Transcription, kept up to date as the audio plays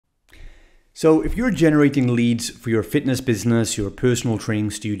So if you're generating leads for your fitness business, your personal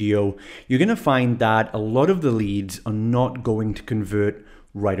training studio, you're going to find that a lot of the leads are not going to convert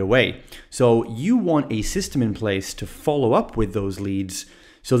right away. So you want a system in place to follow up with those leads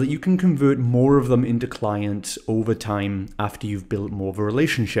so that you can convert more of them into clients over time after you've built more of a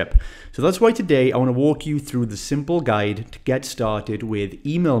relationship. So that's why today I want to walk you through the simple guide to get started with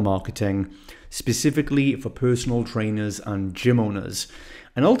email marketing, specifically for personal trainers and gym owners.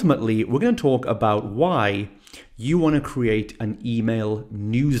 And ultimately, we're going to talk about why you want to create an email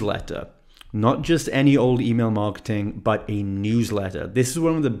newsletter. Not just any old email marketing, but a newsletter. This is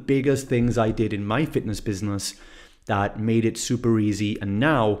one of the biggest things I did in my fitness business that made it super easy. And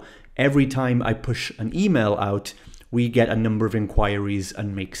now, every time I push an email out, we get a number of inquiries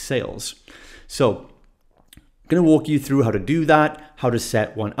and make sales. So, I'm going to walk you through how to do that, how to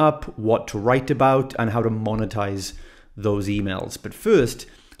set one up, what to write about, and how to monetize those emails. But first,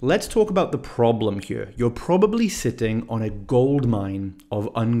 let's talk about the problem here. You're probably sitting on a gold mine of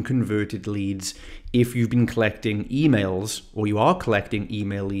unconverted leads if you've been collecting emails, or you are collecting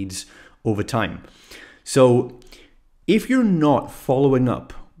email leads over time. So if you're not following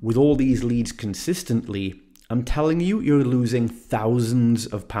up with all these leads consistently, I'm telling you, you're losing thousands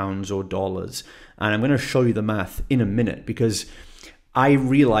of pounds or dollars. And I'm going to show you the math in a minute, because I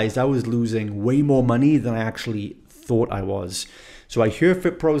realized I was losing way more money than I actually thought I was. So I hear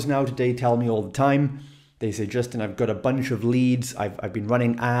Fit Pros now today tell me all the time, they say, Justin, I've got a bunch of leads. I've been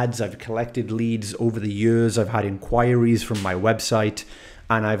running ads. I've collected leads over the years. I've had inquiries from my website,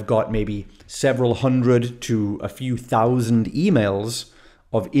 and I've got maybe several hundred to a few thousand emails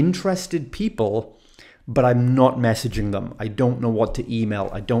of interested people, but I'm not messaging them. I don't know what to email.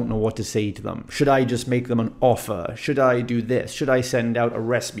 I don't know what to say to them. Should I just make them an offer? Should I do this? Should I send out a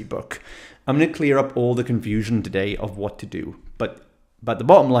recipe book? I'm going to clear up all the confusion today of what to do. But the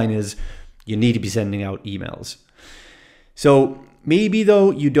bottom line is you need to be sending out emails. So maybe though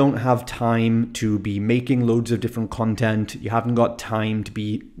you don't have time to be making loads of different content. You haven't got time to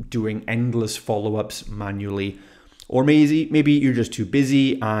be doing endless follow-ups manually. Or maybe you're just too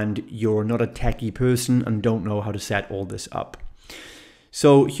busy and you're not a techie person and don't know how to set all this up.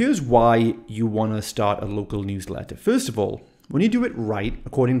 So here's why you want to start a local newsletter. First of all, when you do it right,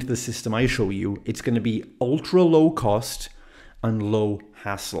 according to the system I show you, it's going to be ultra low cost and low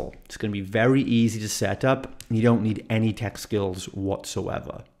hassle. It's going to be very easy to set up, and you don't need any tech skills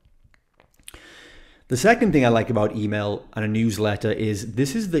whatsoever. The second thing I like about email and a newsletter is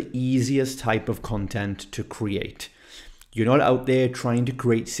this is the easiest type of content to create. You're not out there trying to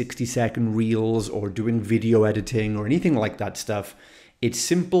create 60-second reels or doing video editing or anything like that stuff. It's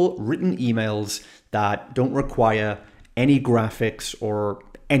simple written emails that don't require any graphics or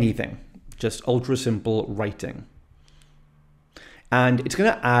anything, just ultra simple writing. And it's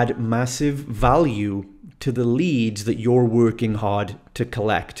going to add massive value to the leads that you're working hard to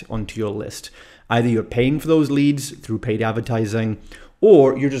collect onto your list. Either you're paying for those leads through paid advertising,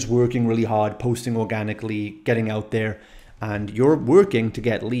 or you're just working really hard, posting organically, getting out there, and you're working to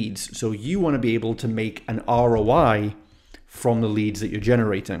get leads. So you want to be able to make an ROI from the leads that you're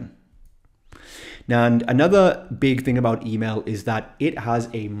generating. Now, and another big thing about email is that it has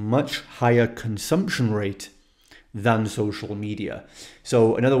a much higher consumption rate than social media.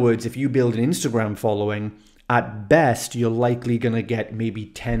 So in other words, if you build an Instagram following, at best, you're likely going to get maybe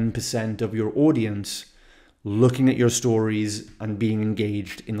 10% of your audience looking at your stories and being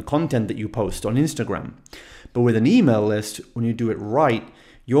engaged in the content that you post on Instagram. But with an email list, when you do it right,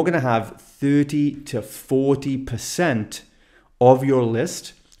 you're going to have 30 to 40% of your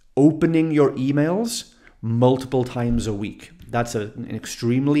list opening your emails multiple times a week. That's an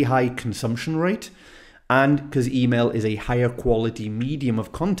extremely high consumption rate. And because email is a higher quality medium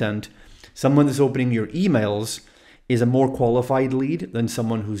of content, someone that's opening your emails is a more qualified lead than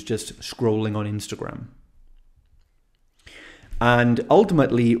someone who's just scrolling on Instagram. And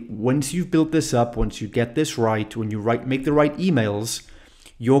ultimately, once you've built this up, once you get this right, when you make the right emails,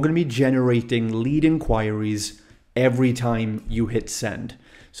 you're going to be generating lead inquiries every time you hit send.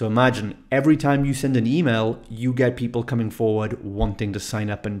 So imagine every time you send an email, you get people coming forward wanting to sign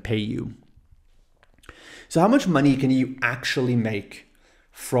up and pay you. So how much money can you actually make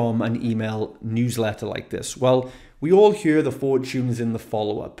from an email newsletter like this? Well, we all hear the fortunes in the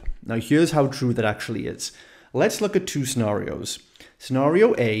follow-up. Now here's how true that actually is. Let's look at two scenarios.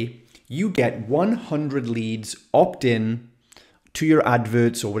 Scenario A, you get 100 leads opt in to your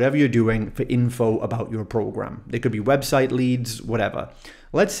adverts or whatever you're doing for info about your program. They could be website leads, whatever.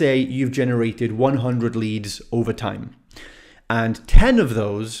 Let's say you've generated 100 leads over time, and 10 of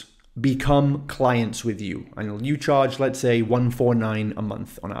those become clients with you. And you charge, let's say, $149 a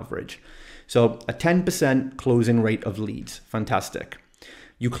month on average. So a 10% closing rate of leads. Fantastic.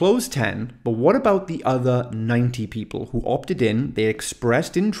 You close 10, but what about the other 90 people who opted in, they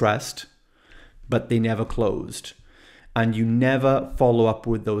expressed interest, but they never closed? And you never follow up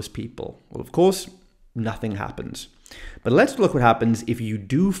with those people. Well, of course, nothing happens. But let's look what happens if you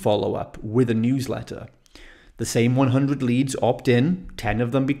do follow up with a newsletter. The same 100 leads opt in, 10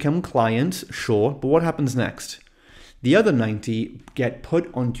 of them become clients, sure, but what happens next? The other 90 get put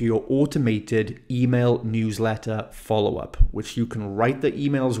onto your automated email newsletter follow-up, which you can write the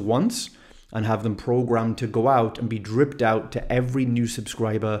emails once and have them programmed to go out and be dripped out to every new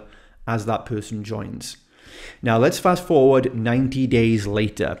subscriber as that person joins. Now let's fast forward 90 days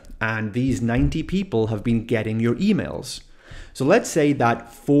later, and these 90 people have been getting your emails. So let's say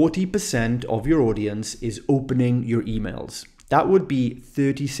that 40% of your audience is opening your emails. That would be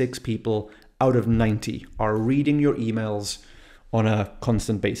 36 people out of 90 are reading your emails on a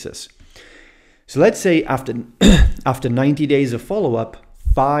constant basis. So let's say after 90 days of follow-up,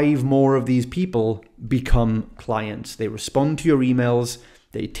 5 more of these people become clients. They respond to your emails,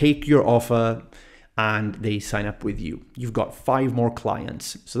 they take your offer, and they sign up with you. You've got 5 more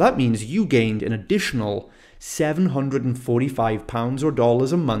clients. So that means you gained an additional £745 or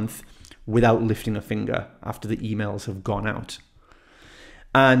dollars a month without lifting a finger after the emails have gone out.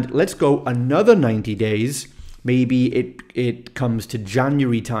 And let's go another 90 days. Maybe it comes to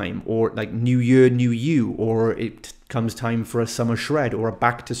January time, or like New Year, New You, or it comes time for a summer shred or a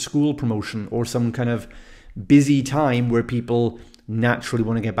back to school promotion or some kind of busy time where people naturally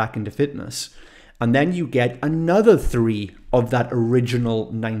want to get back into fitness. And then you get another 3 of that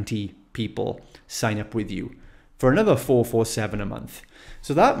original 90 people sign up with you for another $447 a month.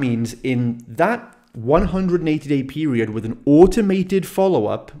 So that means in that 180-day period with an automated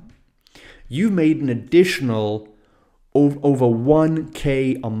follow-up, you've made an additional over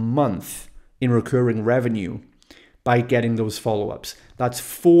 1K a month in recurring revenue by getting those follow-ups. That's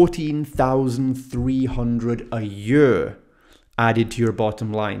 $14,300 a year added to your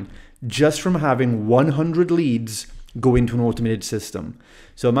bottom line just from having 100 leads go into an automated system.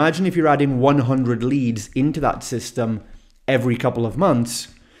 So imagine if you're adding 100 leads into that system every couple of months,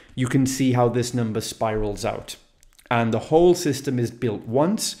 you can see how this number spirals out. And the whole system is built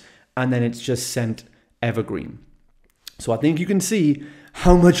once, and then it's just sent evergreen. So I think you can see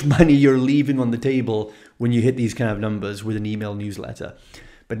how much money you're leaving on the table when you hit these kind of numbers with an email newsletter.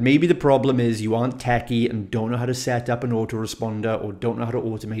 But maybe the problem is you aren't techie and don't know how to set up an autoresponder or don't know how to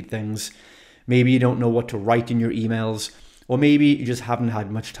automate things. Maybe you don't know what to write in your emails, or maybe you just haven't had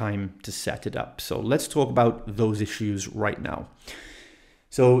much time to set it up. So let's talk about those issues right now.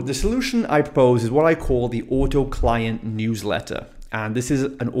 So the solution I propose is what I call the auto client newsletter. And this is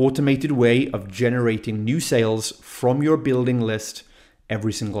an automated way of generating new sales from your building list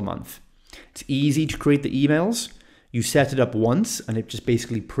every single month. It's easy to create the emails. You set it up once and it just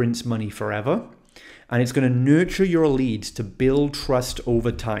basically prints money forever. And it's going to nurture your leads to build trust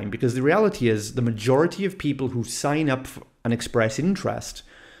over time, because the reality is the majority of people who sign up and express interest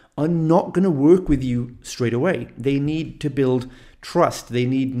are not going to work with you straight away. They need to build trust, they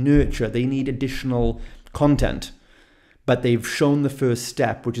need nurture, they need additional content. But they've shown the first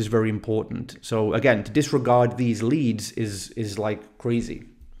step, which is very important. So again, to disregard these leads is like crazy.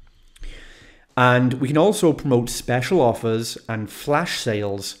 And we can also promote special offers and flash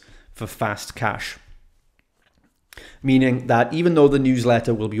sales for fast cash. Meaning that even though the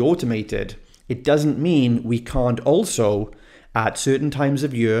newsletter will be automated, it doesn't mean we can't also, at certain times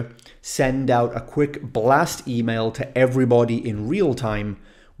of year, send out a quick blast email to everybody in real time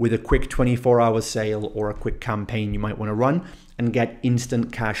with a quick 24-hour sale or a quick campaign you might want to run and get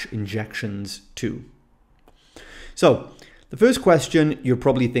instant cash injections too. So the first question you're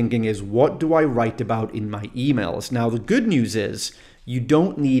probably thinking is, what do I write about in my emails? Now, the good news is you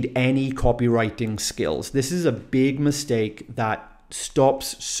don't need any copywriting skills. This is a big mistake that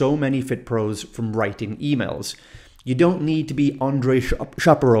stops so many fit pros from writing emails. You don't need to be Andre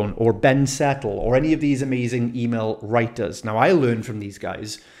Chaperon or Ben Settle or any of these amazing email writers. Now, I learned from these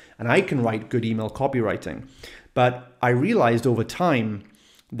guys and I can write good email copywriting. But I realized over time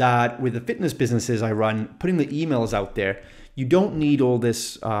that with the fitness businesses I run, putting the emails out there, you don't need all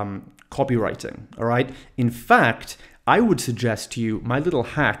this copywriting, all right? In fact, I would suggest to you, my little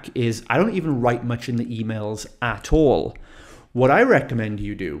hack is I don't even write much in the emails at all. What I recommend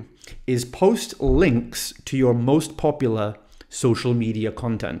you do is post links to your most popular social media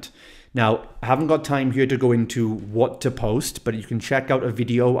content. Now, I haven't got time here to go into what to post, but you can check out a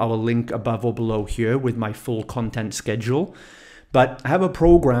video I will link above or below here with my full content schedule. But I have a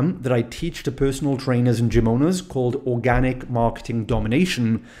program that I teach to personal trainers and gym owners called Organic Marketing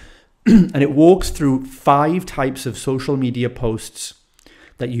Domination. And it walks through 5 types of social media posts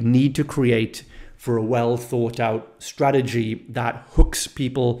that you need to create for a well thought out strategy that hooks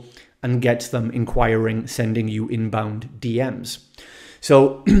people and gets them inquiring, sending you inbound DMs.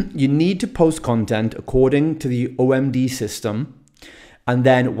 So you need to post content according to the OMD system. And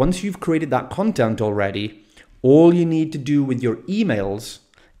then once you've created that content already, all you need to do with your emails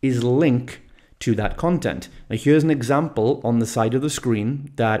is link to that content. Now here's an example on the side of the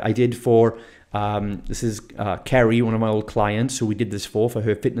screen that I did for, this is Kerry, one of my old clients who we did this for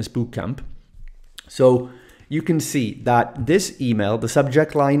her fitness bootcamp. So you can see that this email, the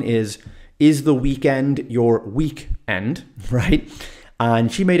subject line is the weekend your weekend, right?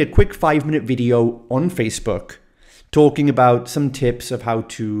 And she made a quick 5-minute video on Facebook talking about some tips of how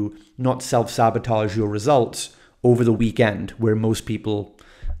to not self-sabotage your results over the weekend, where most people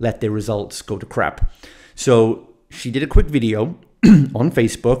let their results go to crap. So she did a quick video on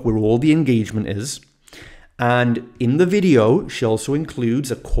Facebook where all the engagement is. And in the video, she also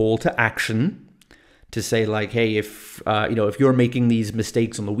includes a call to action to say like, hey, if you're making these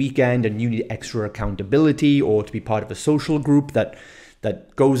mistakes on the weekend and you need extra accountability, or to be part of a social group that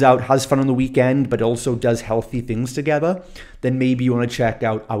goes out, has fun on the weekend, but also does healthy things together, then maybe you want to check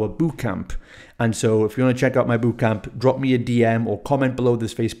out our bootcamp. And so if you want to check out my bootcamp, drop me a DM or comment below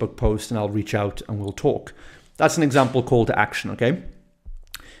this Facebook post and I'll reach out and we'll talk. That's an example call to action, okay?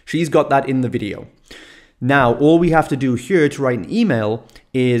 She's got that in the video. Now, all we have to do here to write an email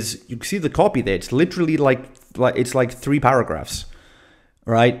is, you can see the copy there. It's literally like 3 paragraphs,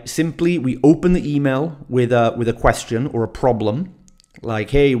 right? Simply, we open the email with a question or a problem.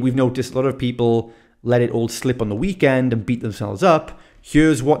 Like, hey, we've noticed a lot of people let it all slip on the weekend and beat themselves up.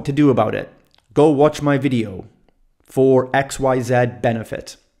 Here's what to do about it. Go watch my video for XYZ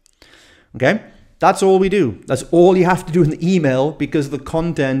benefit. Okay? That's all we do. That's all you have to do in the email, because the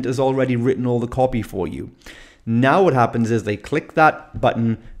content has already written all the copy for you. Now what happens is they click that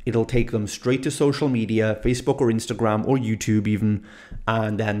button. It'll take them straight to social media, Facebook or Instagram or YouTube even.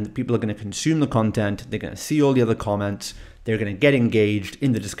 And then people are going to consume the content. They're going to see all the other comments. They're going to get engaged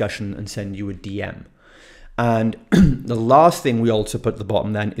in the discussion and send you a DM. And the last thing we also put at the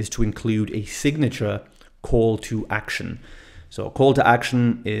bottom then is to include a signature call to action. So a call to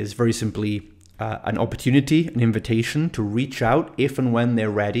action is very simply an opportunity, an invitation to reach out if and when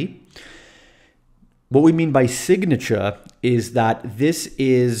they're ready. What we mean by signature is that this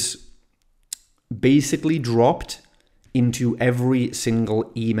is basically dropped into every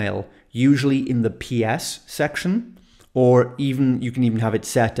single email, usually in the PS section, or even you can even have it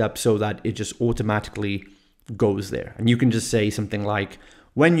set up so that it just automatically goes there. And you can just say something like,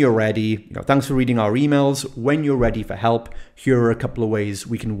 when you're ready, thanks for reading our emails. When you're ready for help, here are a couple of ways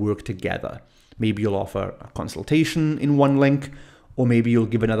we can work together. Maybe you'll offer a consultation in one link, or maybe you'll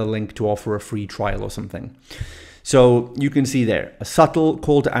give another link to offer a free trial or something. So you can see there, a subtle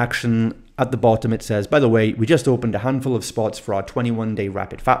call to action. At the bottom, it says, by the way, we just opened a handful of spots for our 21-day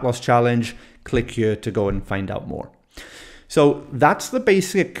rapid fat loss challenge. Click here to go and find out more. So that's the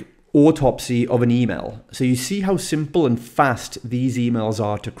basic autopsy of an email. So you see how simple and fast these emails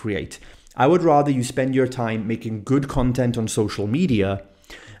are to create. I would rather you spend your time making good content on social media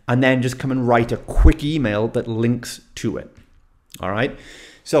and then just come and write a quick email that links to it. All right.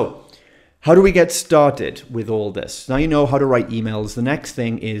 So how do we get started with all this? Now you know how to write emails. The next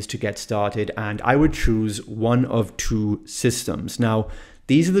thing is to get started, and I would choose one of 2 systems. Now,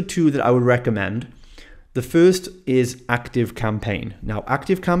 these are the 2 that I would recommend. The first is ActiveCampaign. Now,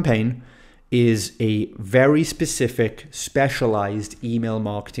 ActiveCampaign is a very specific, specialized email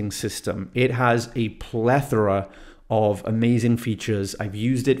marketing system. It has a plethora of amazing features. I've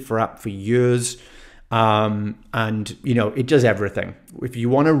used it for years. And it does everything. If you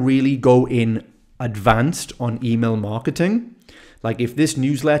want to really go in advanced on email marketing, like if this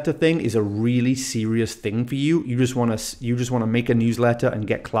newsletter thing is a really serious thing for you, you just want to make a newsletter and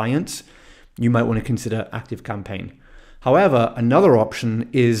get clients, you might want to consider ActiveCampaign. However, another option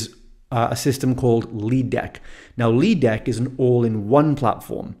is a system called LeadDeck. Now, LeadDeck is an all-in-one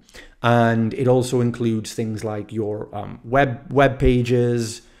platform, and it also includes things like your web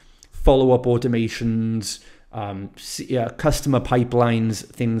pages, follow-up automations, customer pipelines,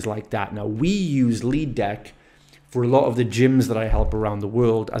 things like that. Now, we use LeadDeck for a lot of the gyms that I help around the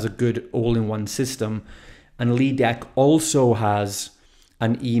world as a good all-in-one system. And LeadDeck also has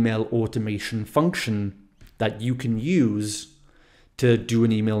an email automation function that you can use to do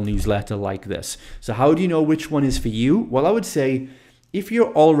an email newsletter like this. So how do you know which one is for you? Well, I would say if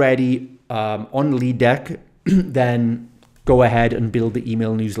you're already on LeadDeck, then go ahead and build the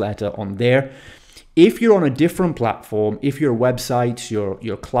email newsletter on there. If you're on a different platform, if your websites,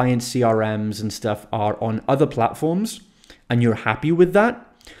 your client CRMs and stuff are on other platforms and you're happy with that,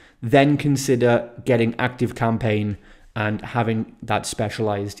 then consider getting ActiveCampaign and having that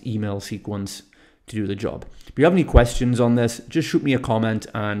specialized email sequence to do the job. If you have any questions on this, just shoot me a comment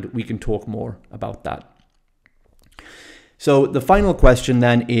and we can talk more about that. So the final question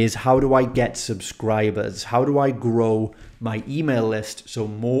then is, how do I get subscribers? How do I grow my email list so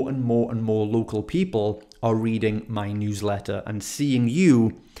more and more and more local people are reading my newsletter and seeing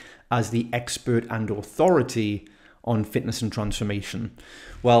you as the expert and authority on fitness and transformation?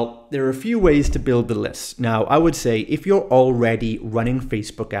 Well, there are a few ways to build the list. Now, I would say if you're already running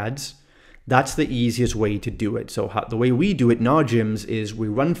Facebook ads, that's the easiest way to do it. So the way we do it in our gyms is we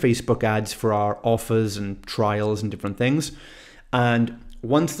run Facebook ads for our offers and trials and different things. And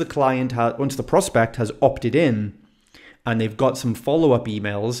once the prospect has opted in and they've got some follow-up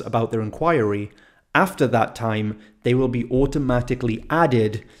emails about their inquiry, after that time, they will be automatically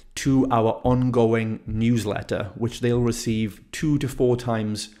added to our ongoing newsletter, which they'll receive 2 to 4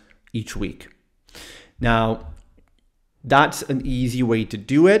 times each week. Now, that's an easy way to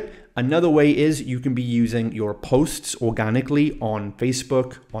do it. Another way is you can be using your posts organically on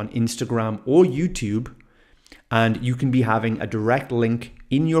Facebook, on Instagram, or YouTube, and you can be having a direct link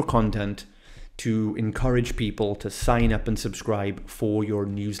in your content to encourage people to sign up and subscribe for your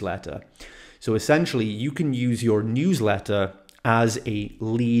newsletter. So essentially, you can use your newsletter as a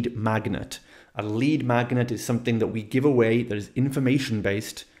lead magnet. A lead magnet is something that we give away that is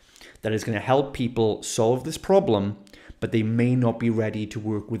information-based, that is going to help people solve this problem, but they may not be ready to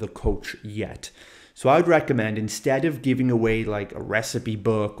work with a coach yet. So I would recommend, instead of giving away like a recipe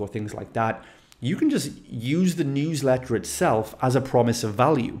book or things like that, you can just use the newsletter itself as a promise of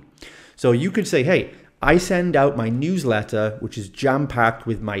value. So you could say, hey, I send out my newsletter, which is jam-packed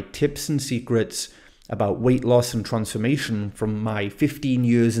with my tips and secrets about weight loss and transformation from my 15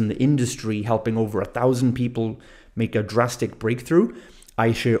 years in the industry, helping over 1,000 people make a drastic breakthrough.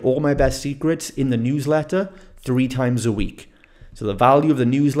 I share all my best secrets in the newsletter 3 times a week. So the value of the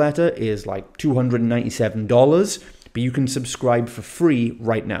newsletter is like $297, but you can subscribe for free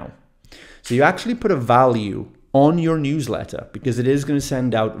right now. So you actually put a value on your newsletter because it is going to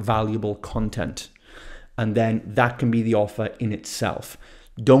send out valuable content. And then that can be the offer in itself.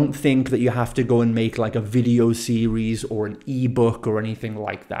 Don't think that you have to go and make like a video series or an ebook or anything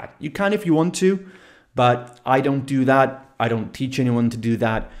like that. You can if you want to, but I don't do that. I don't teach anyone to do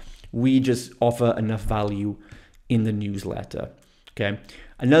that. We just offer enough value in the newsletter. Okay.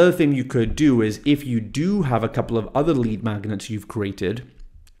 Another thing you could do is, if you do have a couple of other lead magnets you've created,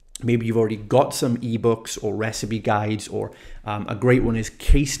 maybe you've already got some ebooks or recipe guides, or a great one is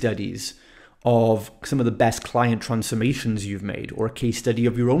case studies of some of the best client transformations you've made, or a case study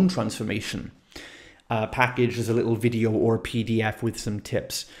of your own transformation, packaged as a little video or a PDF with some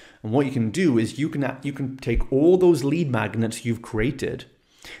tips. And what you can do is you can take all those lead magnets you've created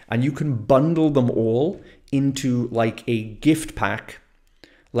and you can bundle them all into like a gift pack,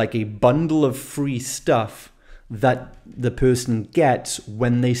 like a bundle of free stuff that the person gets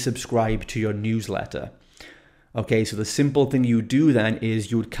when they subscribe to your newsletter. Okay, so the simple thing you do then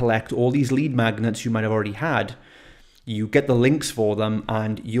is you would collect all these lead magnets you might have already had, you get the links for them,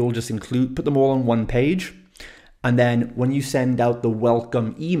 and you'll just put them all on one page. And then when you send out the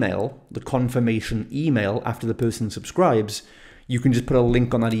welcome email, the confirmation email after the person subscribes, you can just put a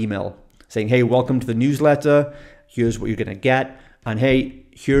link on that email saying, hey, welcome to the newsletter, here's what you're gonna get, and hey,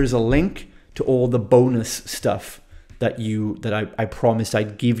 here's a link to all the bonus stuff that I promised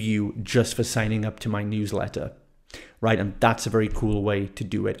I'd give you just for signing up to my newsletter. Right, and that's a very cool way to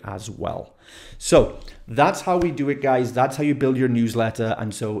do it as well. So that's how we do it, guys. That's how you build your newsletter.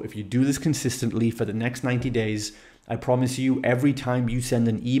 And so if you do this consistently for the next 90 days, I promise you, every time you send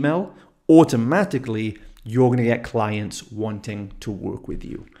an email, automatically you're going to get clients wanting to work with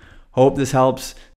you. Hope this helps.